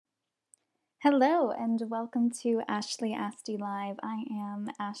Hello and welcome to Ashley Asti Live. I am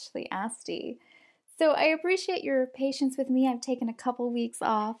Ashley Asti. So I appreciate your patience with me. I've taken a couple weeks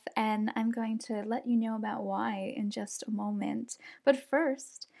off and I'm going to let you know about why in just a moment. But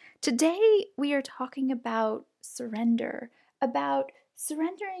first, today we are talking about about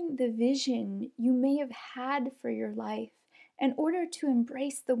surrendering the vision you may have had for your life in order to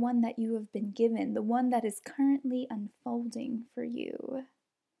embrace the one that you have been given, the one that is currently unfolding for you.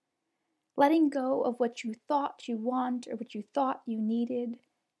 Letting go of what you thought you want or what you thought you needed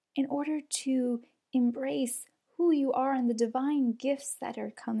in order to embrace who you are and the divine gifts that are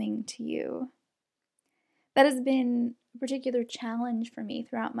coming to you. That has been a particular challenge for me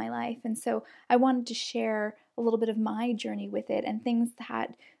throughout my life, and so I wanted to share a little bit of my journey with it and things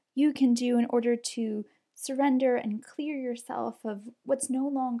that you can do in order to surrender and clear yourself of what's no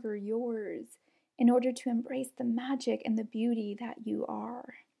longer yours in order to embrace the magic and the beauty that you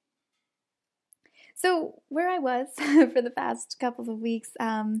are. So where I was for the past couple of weeks,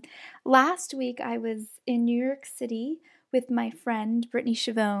 last week I was in New York City with my friend Brittany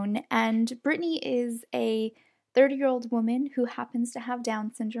Chavone, and Brittany is a 30-year-old woman who happens to have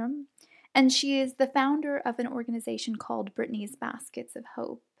Down syndrome, and she is the founder of an organization called Brittany's Baskets of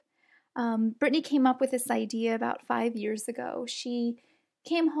Hope. Brittany came up with this idea about 5 years ago. She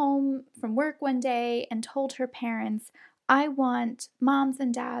came home from work one day and told her parents, I want moms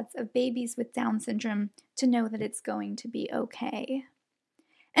and dads of babies with Down syndrome to know that it's going to be okay.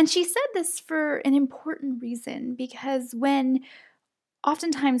 And she said this for an important reason, because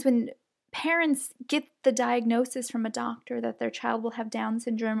oftentimes when parents get the diagnosis from a doctor that their child will have Down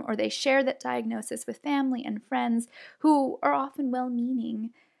syndrome, or they share that diagnosis with family and friends who are often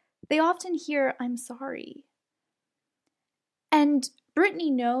well-meaning, they often hear, I'm sorry. And Brittany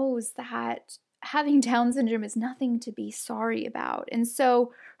knows that having Down syndrome is nothing to be sorry about. And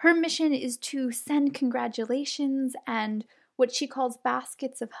so her mission is to send congratulations and what she calls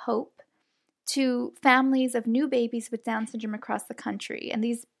baskets of hope to families of new babies with Down syndrome across the country. And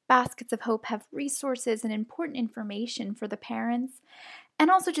these baskets of hope have resources and important information for the parents, and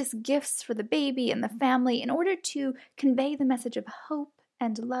also just gifts for the baby and the family in order to convey the message of hope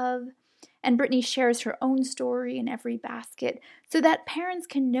and love. And Brittany shares her own story in every basket so that parents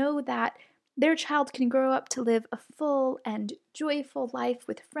can know that their child can grow up to live a full and joyful life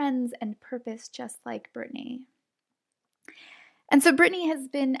with friends and purpose, just like Brittany. And so Brittany has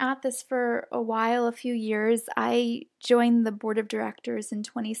been at this for a while, a few years. I joined the board of directors in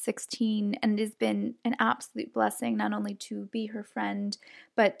 2016, and it has been an absolute blessing not only to be her friend,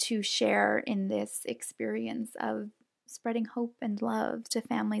 but to share in this experience of spreading hope and love to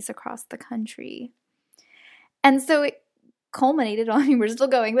families across the country. And so it culminated, we're still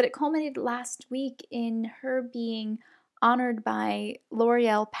going, but it culminated last week in her being honored by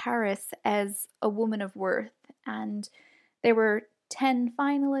L'Oreal Paris as a woman of worth. And there were 10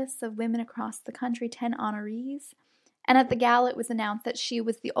 finalists of women across the country, 10 honorees. And at the gala, it was announced that she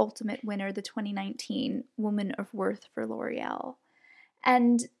was the ultimate winner, the 2019 Woman of Worth for L'Oreal.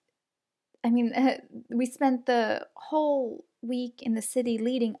 And we spent the whole week in the city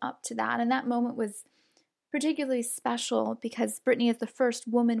leading up to that. And that moment was particularly special because Brittany is the first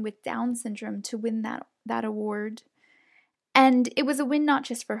woman with Down syndrome to win that award. And it was a win not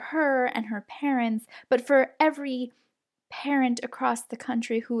just for her and her parents, but for every parent across the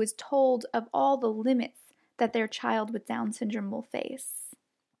country who is told of all the limits that their child with Down syndrome will face.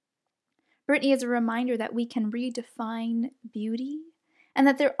 Brittany is a reminder that we can redefine beauty and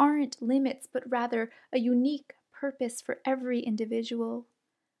that there aren't limits, but rather a unique purpose for every individual,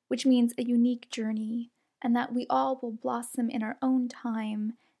 which means a unique journey, and that we all will blossom in our own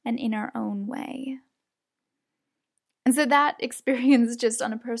time and in our own way. And so that experience, just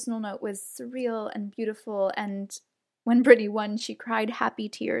on a personal note, was surreal and beautiful, and when Brittany won, she cried happy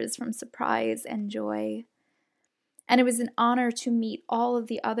tears from surprise and joy. And it was an honor to meet all of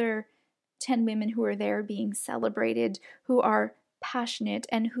the other 10 women who are there being celebrated, who are passionate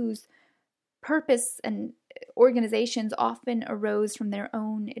and whose purpose and organizations often arose from their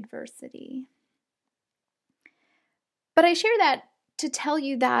own adversity. But I share that to tell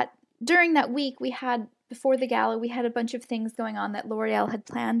you that during that week before the gala, we had a bunch of things going on that L'Oreal had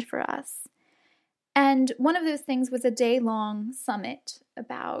planned for us. And one of those things was a day-long summit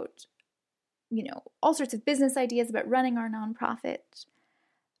about, all sorts of business ideas about running our nonprofit.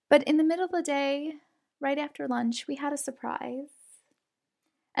 But in the middle of the day, right after lunch, we had a surprise.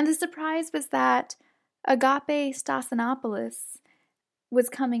 And the surprise was that Agape Stasinopoulos was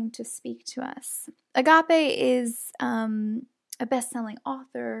coming to speak to us. Agape is a best-selling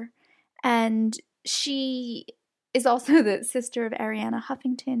author, and she is also the sister of Arianna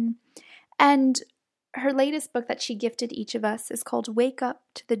Huffington. And her latest book that she gifted each of us is called Wake Up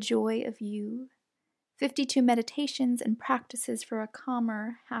to the Joy of You, 52 Meditations and Practices for a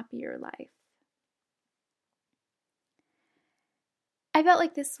Calmer, Happier Life. I felt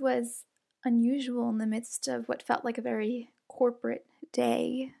like this was unusual in the midst of what felt like a very corporate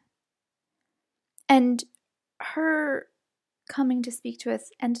day. And her coming to speak to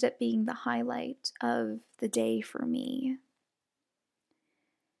us ended up being the highlight of the day for me.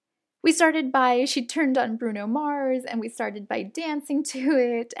 She turned on Bruno Mars, and we started by dancing to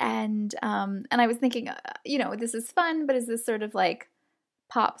it, and I was thinking, this is fun, but is this sort of like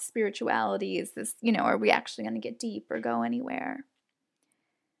pop spirituality? Is this, are we actually going to get deep or go anywhere?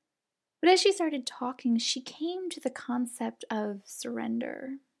 But as she started talking, she came to the concept of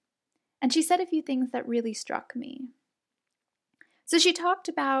surrender. And she said a few things that really struck me. So she talked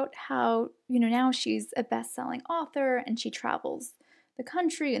about how, now she's a best-selling author and she travels the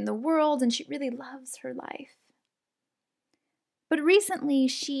country and the world and she really loves her life. But recently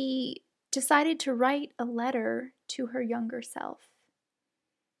she decided to write a letter to her younger self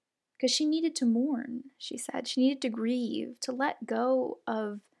because she needed to mourn, she said. She needed to grieve, to let go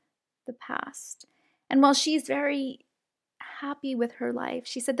of the past. And while she's very happy with her life,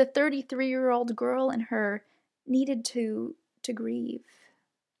 she said the 33-year-old girl in her needed to grieve.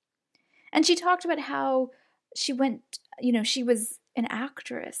 And she talked about how she went, she was an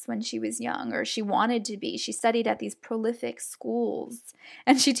actress when she was young, or she wanted to be. She studied at these prolific schools,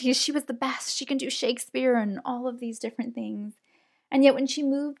 and she was the best. She can do Shakespeare and all of these different things. And yet when she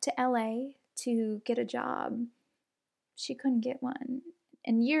moved to LA to get a job, she couldn't get one.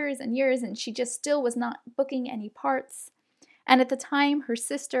 And years, and she just still was not booking any parts. And at the time, her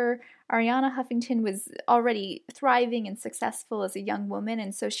sister, Ariana Huffington, was already thriving and successful as a young woman,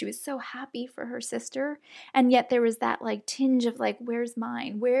 and so she was so happy for her sister. And yet there was that tinge of where's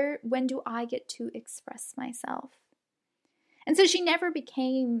mine? When do I get to express myself? And so she never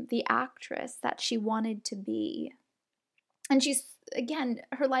became the actress that she wanted to be. And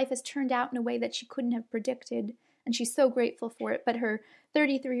her life has turned out in a way that she couldn't have predicted, and she's so grateful for it. But her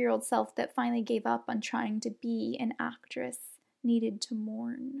 33-year-old self that finally gave up on trying to be an actress needed to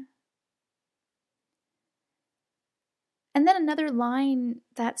mourn. And then another line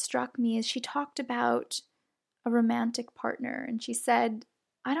that struck me is she talked about a romantic partner, and she said,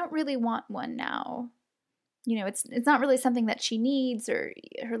 I don't really want one now. It's not really something that she needs, or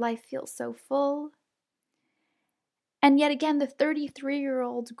her life feels so full. And yet again, the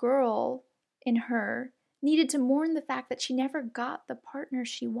 33-year-old girl in her needed to mourn the fact that she never got the partner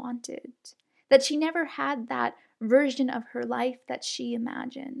she wanted, that she never had that version of her life that she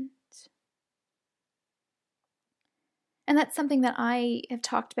imagined. And that's something that I have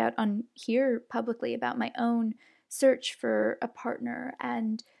talked about on here publicly, about my own search for a partner.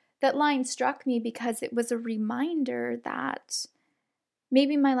 And that line struck me because it was a reminder that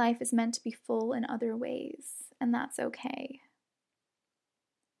maybe my life is meant to be full in other ways, and that's okay.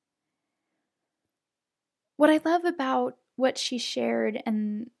 What I love about what she shared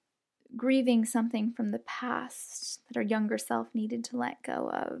and grieving something from the past that our younger self needed to let go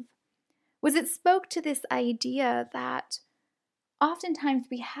of was it spoke to this idea that oftentimes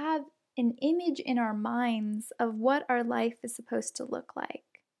we have an image in our minds of what our life is supposed to look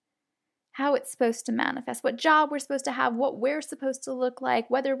like, how it's supposed to manifest, what job we're supposed to have, what we're supposed to look like,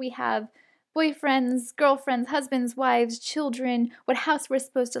 whether we have boyfriends, girlfriends, husbands, wives, children, what house we're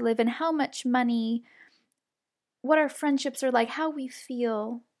supposed to live in, how much money, what our friendships are like, how we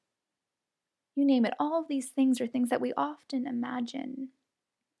feel. You name it. All of these things are things that we often imagine.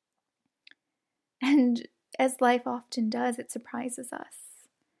 And as life often does, it surprises us.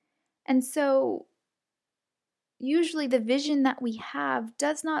 And so usually the vision that we have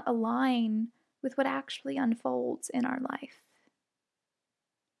does not align with what actually unfolds in our life.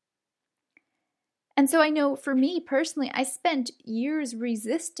 And so I know for me personally, I spent years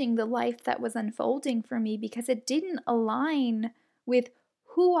resisting the life that was unfolding for me because it didn't align with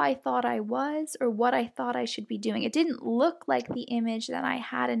who I thought I was or what I thought I should be doing. It didn't look like the image that I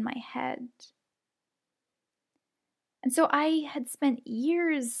had in my head. And so I had spent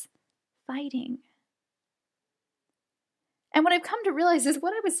years fighting. And what I've come to realize is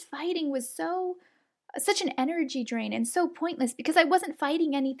what I was fighting was such an energy drain and so pointless because I wasn't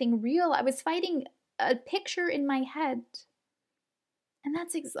fighting anything real. I was fighting a picture in my head. And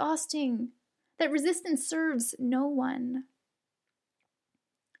that's exhausting. That resistance serves no one.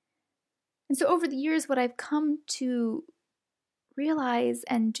 And so over the years, what I've come to realize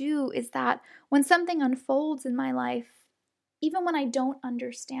and do is that when something unfolds in my life, even when I don't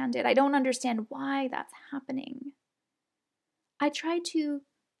understand it, I don't understand why that's happening, I try to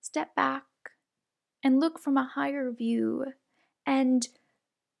step back and look from a higher view and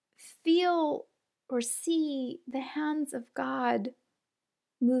feel or see the hands of God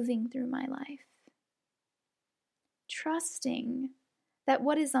moving through my life. Trusting that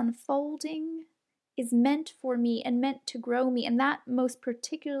what is unfolding is meant for me and meant to grow me, and that most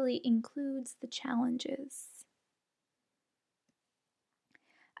particularly includes the challenges.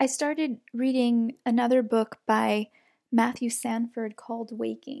 I started reading another book by Matthew Sanford called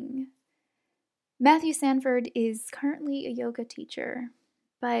Waking. Matthew Sanford is currently a yoga teacher,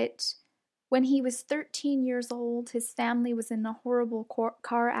 but when he was 13 years old, his family was in a horrible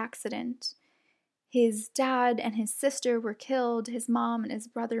car accident. His dad and his sister were killed, his mom and his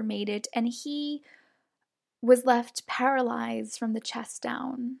brother made it, and he was left paralyzed from the chest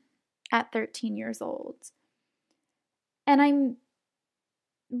down at 13 years old. And I'm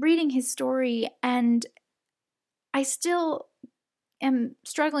reading his story, and I still am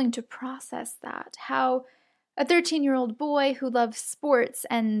struggling to process that, how a 13-year-old boy who loves sports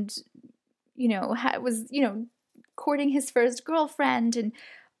and, was, courting his first girlfriend and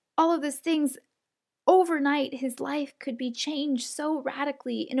all of these things, overnight his life could be changed so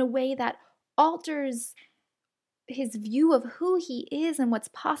radically in a way that alters his view of who he is and what's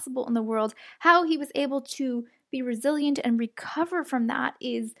possible in the world. How he was able to be resilient and recover from that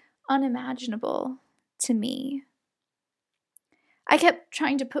is unimaginable to me. I kept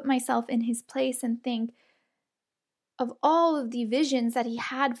trying to put myself in his place and think of all of the visions that he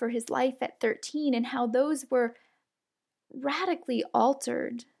had for his life at 13 and how those were radically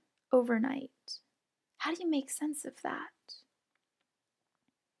altered overnight. How do you make sense of that?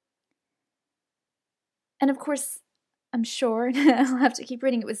 And of course, I'm sure I'll have to keep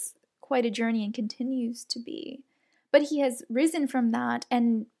reading. It was quite a journey and continues to be. But he has risen from that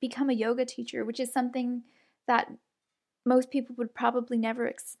and become a yoga teacher, which is something that most people would probably never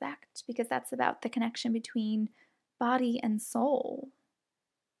expect, because that's about the connection between body and soul,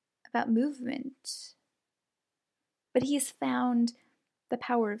 about movement. But he's found the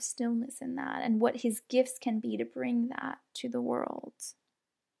power of stillness in that and what his gifts can be to bring that to the world.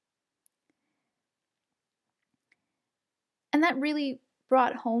 And that really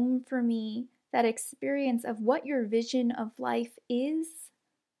brought home for me that experience of what your vision of life is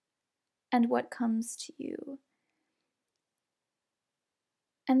and what comes to you.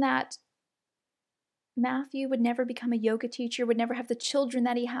 And that Matthew would never become a yoga teacher, would never have the children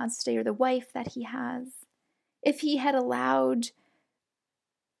that he has today or the wife that he has, if he had allowed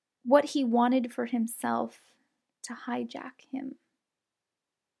what he wanted for himself to hijack him.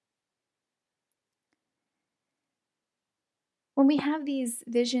 When we have these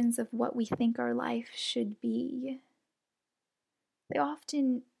visions of what we think our life should be, they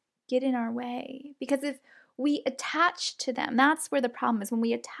often get in our way, because if we attach to them, that's where the problem is. When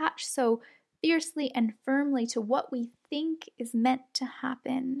we attach so fiercely and firmly to what we think is meant to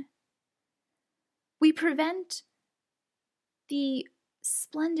happen, we prevent the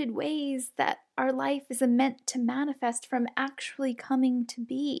splendid ways that our life is meant to manifest from actually coming to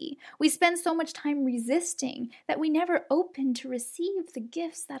be. We spend so much time resisting that we never open to receive the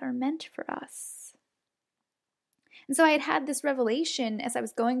gifts that are meant for us. And so I had this revelation as I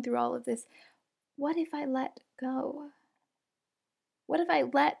was going through all of this. What if I let go? What if I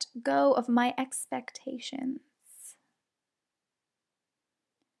let go of my expectations?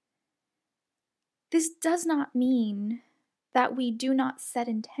 This does not mean that we do not set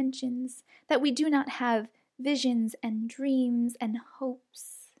intentions, that we do not have visions and dreams and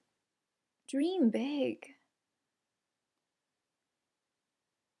hopes. Dream big.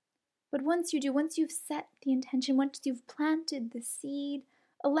 But once you do, once you've set the intention, once you've planted the seed,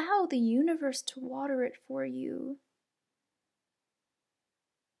 allow the universe to water it for you.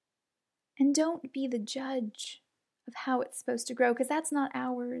 And don't be the judge of how it's supposed to grow, because that's not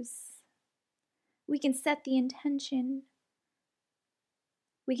ours. We can set the intention.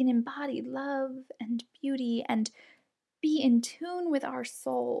 We can embody love and beauty and be in tune with our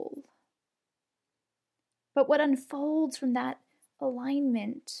soul. But what unfolds from that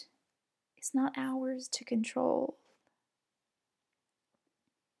alignment is not ours to control.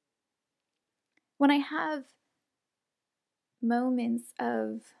 When I have moments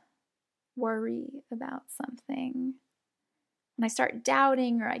of worry about something, when I start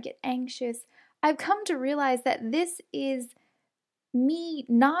doubting or I get anxious, I've come to realize that this is me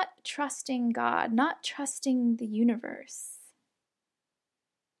not trusting God, not trusting the universe,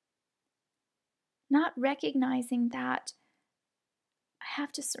 not recognizing that I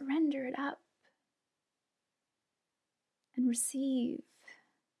have to surrender it up and receive.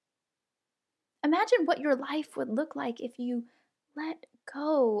 Imagine what your life would look like if you let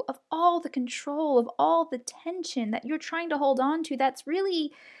go of all all the control, of all the tension that you're trying to hold on to that's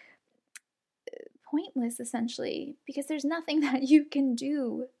really pointless, essentially, because there's nothing that you can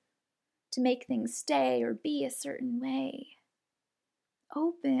do to make things stay or be a certain way.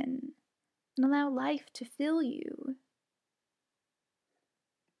 Open and allow life to fill you.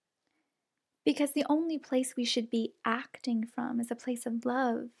 Because the only place we should be acting from is a place of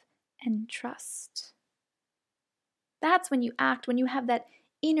love and trust. That's when you act, when you have that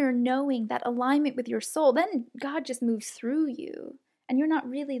inner knowing, that alignment with your soul. Then God just moves through you, and you're not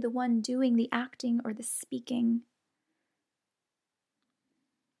really the one doing the acting or the speaking.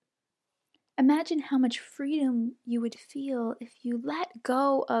 Imagine how much freedom you would feel if you let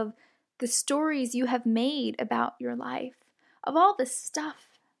go of the stories you have made about your life, of all the stuff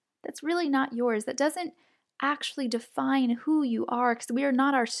that's really not yours, that doesn't actually define who you are, because we are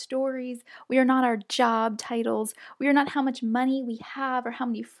not our stories, we are not our job titles, we are not how much money we have or how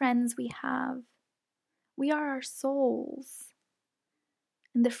many friends we have. We are our souls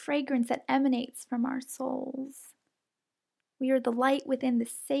and the fragrance that emanates from our souls. We are the light within the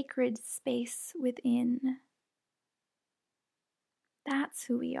sacred space within. That's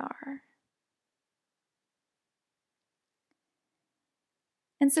who we are.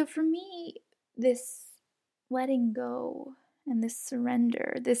 And so for me, this letting go and this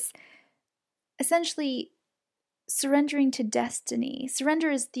surrender, this essentially surrendering to destiny.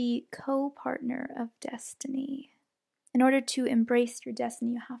 Surrender is the co-partner of destiny. In order to embrace your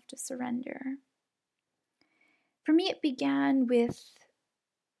destiny, you have to surrender. For me, it began with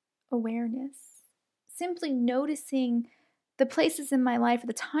awareness. Simply noticing the places in my life,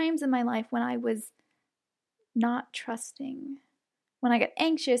 the times in my life when I was not trusting, when I got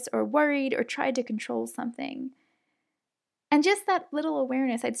anxious or worried or tried to control something. And just that little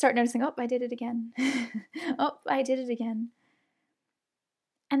awareness, I'd start noticing, oh, I did it again. Oh, I did it again.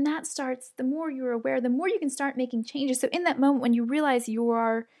 And that starts, the more you're aware, the more you can start making changes. So in that moment when you realize you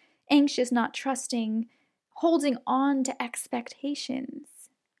are anxious, not trusting, holding on to expectations,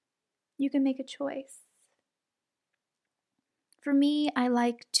 you can make a choice. For me, I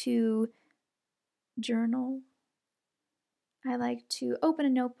like to journal. I like to open a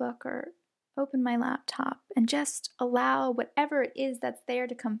notebook or open my laptop and just allow whatever it is that's there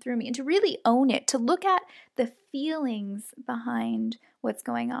to come through me and to really own it, to look at the feelings behind what's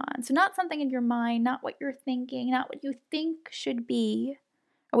going on. So not something in your mind, not what you're thinking, not what you think should be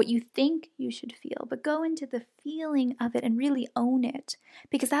or what you think you should feel, but go into the feeling of it and really own it,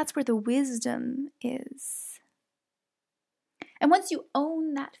 because that's where the wisdom is. And once you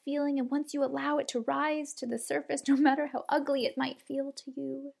own that feeling and once you allow it to rise to the surface, no matter how ugly it might feel to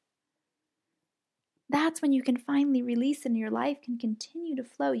you, that's when you can finally release and your life can continue to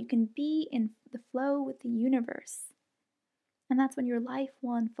flow. You can be in the flow with the universe. And that's when your life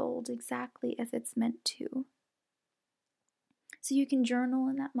will unfold exactly as it's meant to. So you can journal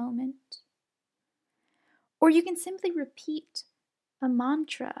in that moment. Or you can simply repeat a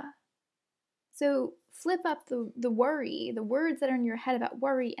mantra. So flip up the worry, the words that are in your head about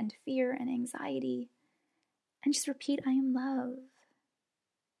worry and fear and anxiety, and just repeat, I am love.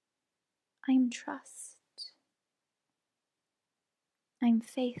 I am trust. I am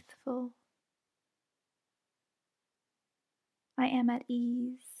faithful. I am at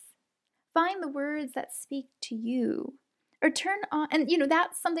ease. Find the words that speak to you, or turn on, and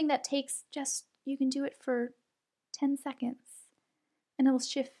that's something that takes just, you can do it for 10 seconds, and it will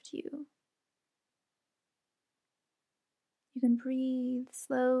shift you. You can breathe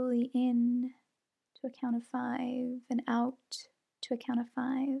slowly in to a count of 5 and out to a count of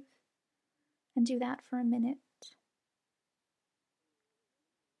 5, and do that for a minute.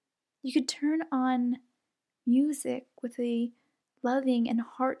 You could turn on music with a loving and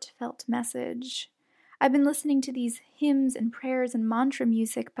heartfelt message. I've been listening to these hymns and prayers and mantra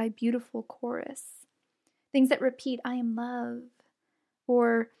music by beautiful chorus. Things that repeat, I am love,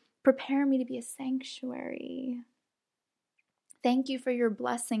 or prepare me to be a sanctuary. Thank you for your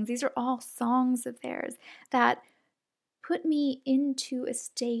blessings. These are all songs of theirs that put me into a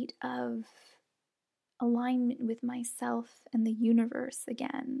state of alignment with myself and the universe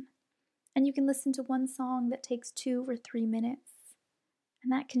again. And you can listen to one song that takes 2 or 3 minutes,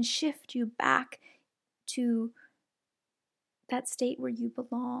 and that can shift you back to that state where you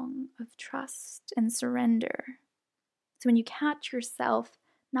belong, of trust and surrender. So when you catch yourself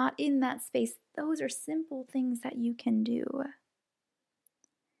not in that space, those are simple things that you can do.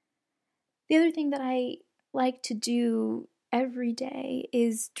 The other thing that I like to do every day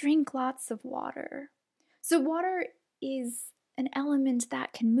is drink lots of water. So water is an element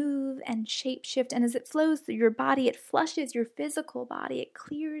that can move and shape shift, and as it flows through your body, it flushes your physical body, it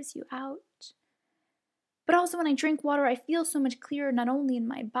clears you out. But also when I drink water, I feel so much clearer, not only in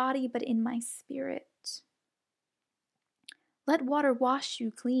my body, but in my spirit. Let water wash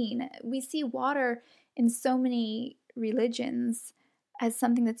you clean. We see water in so many religions as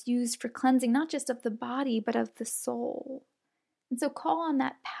something that's used for cleansing, not just of the body, but of the soul. And so call on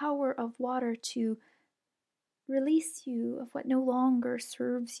that power of water to release you of what no longer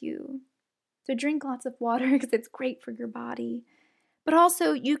serves you. So drink lots of water because it's great for your body. But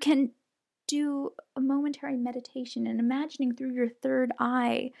also you can do a momentary meditation and imagining through your third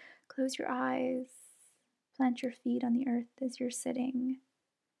eye. Close your eyes, plant your feet on the earth as you're sitting,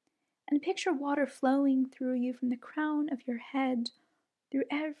 and picture water flowing through you from the crown of your head through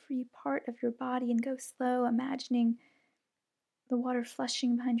every part of your body, and go slow, imagining the water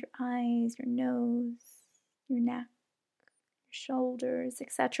flushing behind your eyes, your nose, your neck, your shoulders,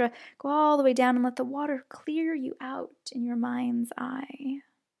 etc. Go all the way down and let the water clear you out in your mind's eye.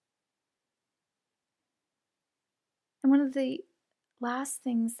 And one of the last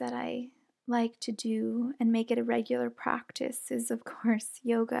things that I like to do and make it a regular practice is, of course,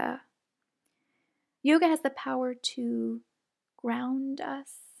 yoga. Yoga has the power to ground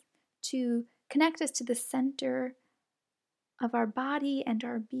us, to connect us to the center of our body and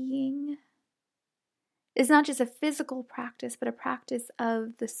our being. It's not just a physical practice, but a practice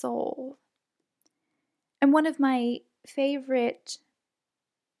of the soul. And one of my favorite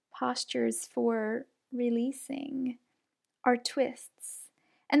postures for releasing are twists.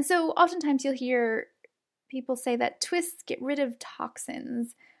 And so oftentimes you'll hear people say that twists get rid of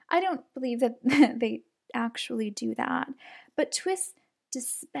toxins. I don't believe that they actually do that. But twists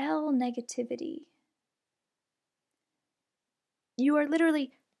dispel negativity. You are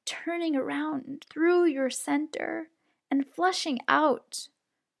literally turning around through your center and flushing out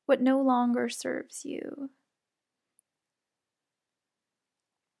what no longer serves you.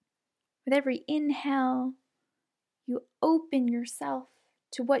 With every inhale, you open yourself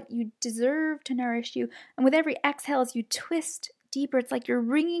to what you deserve to nourish you. And with every exhale, as you twist deeper, it's like you're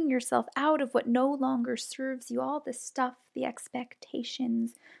wringing yourself out of what no longer serves you, all the stuff, the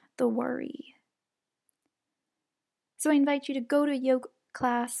expectations, the worry. So I invite you to go to a yoga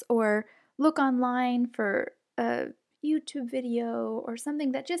class or look online for a YouTube video or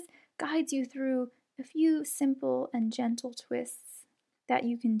something that just guides you through a few simple and gentle twists that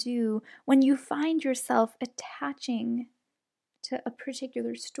you can do when you find yourself attaching to a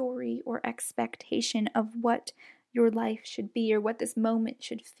particular story or expectation of what your life should be or what this moment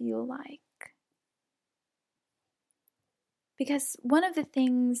should feel like. Because one of the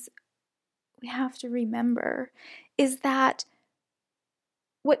things we have to remember is that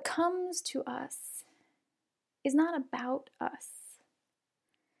what comes to us is not about us.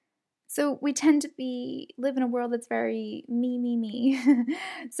 So we tend to live in a world that's very me.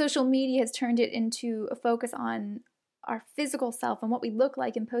 Social media has turned it into a focus on our physical self and what we look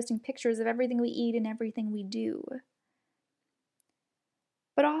like and posting pictures of everything we eat and everything we do.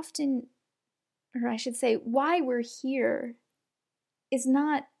 But often, or I should say, why we're here is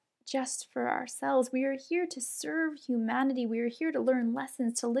not just for ourselves. We are here to serve humanity. We are here to learn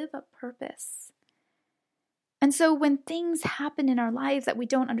lessons, to live a purpose. And so when things happen in our lives that we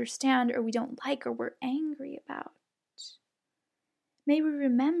don't understand or we don't like or we're angry about, may we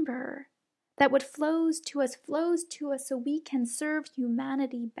remember that what flows to us so we can serve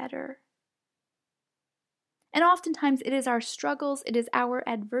humanity better. And oftentimes it is our struggles, it is our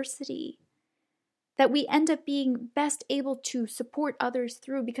adversity that we end up being best able to support others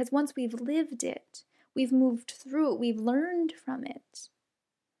through, because once we've lived it, we've moved through it, we've learned from it.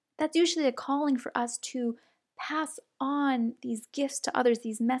 That's usually a calling for us to pass on these gifts to others,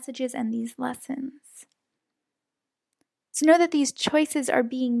 these messages and these lessons. So know that these choices are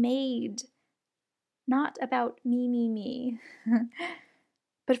being made not about me,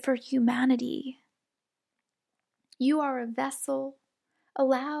 but for humanity. You are a vessel.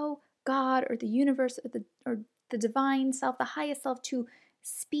 Allow God or the universe or the divine self, the highest self, to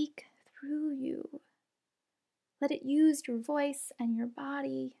speak through you. Let it use your voice and your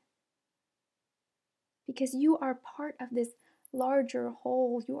body, because you are part of this larger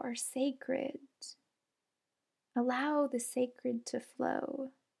whole. You are sacred. Allow the sacred to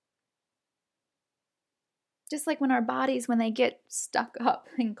flow. Just like when our bodies, when they get stuck up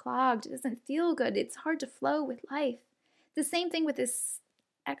and clogged, it doesn't feel good. It's hard to flow with life. The same thing with this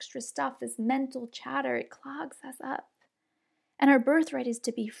extra stuff, this mental chatter, it clogs us up. And our birthright is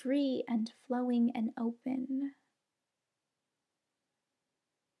to be free and flowing and open.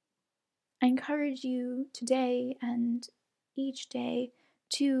 I encourage you today and each day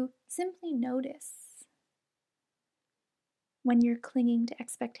to simply notice when you're clinging to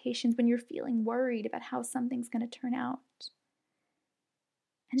expectations, when you're feeling worried about how something's going to turn out.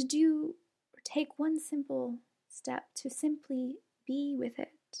 And to do or take one simple step to simply be with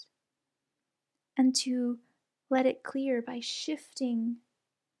it and to let it clear by shifting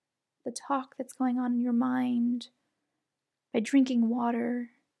the talk that's going on in your mind, by drinking water,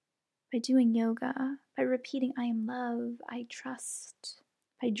 by doing yoga, by repeating, I am love, I trust,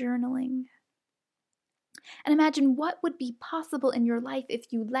 by journaling. And imagine what would be possible in your life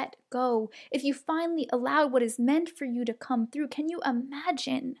if you let go, if you finally allowed what is meant for you to come through. Can you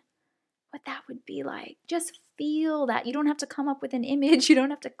imagine what that would be like? Just feel that. You don't have to come up with an image. You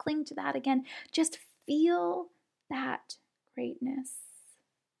don't have to cling to that again. Just feel that greatness.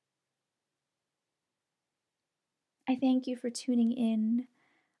 I thank you for tuning in.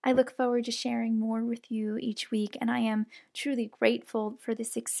 I look forward to sharing more with you each week, and I am truly grateful for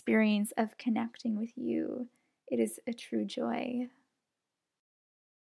this experience of connecting with you. It is a true joy.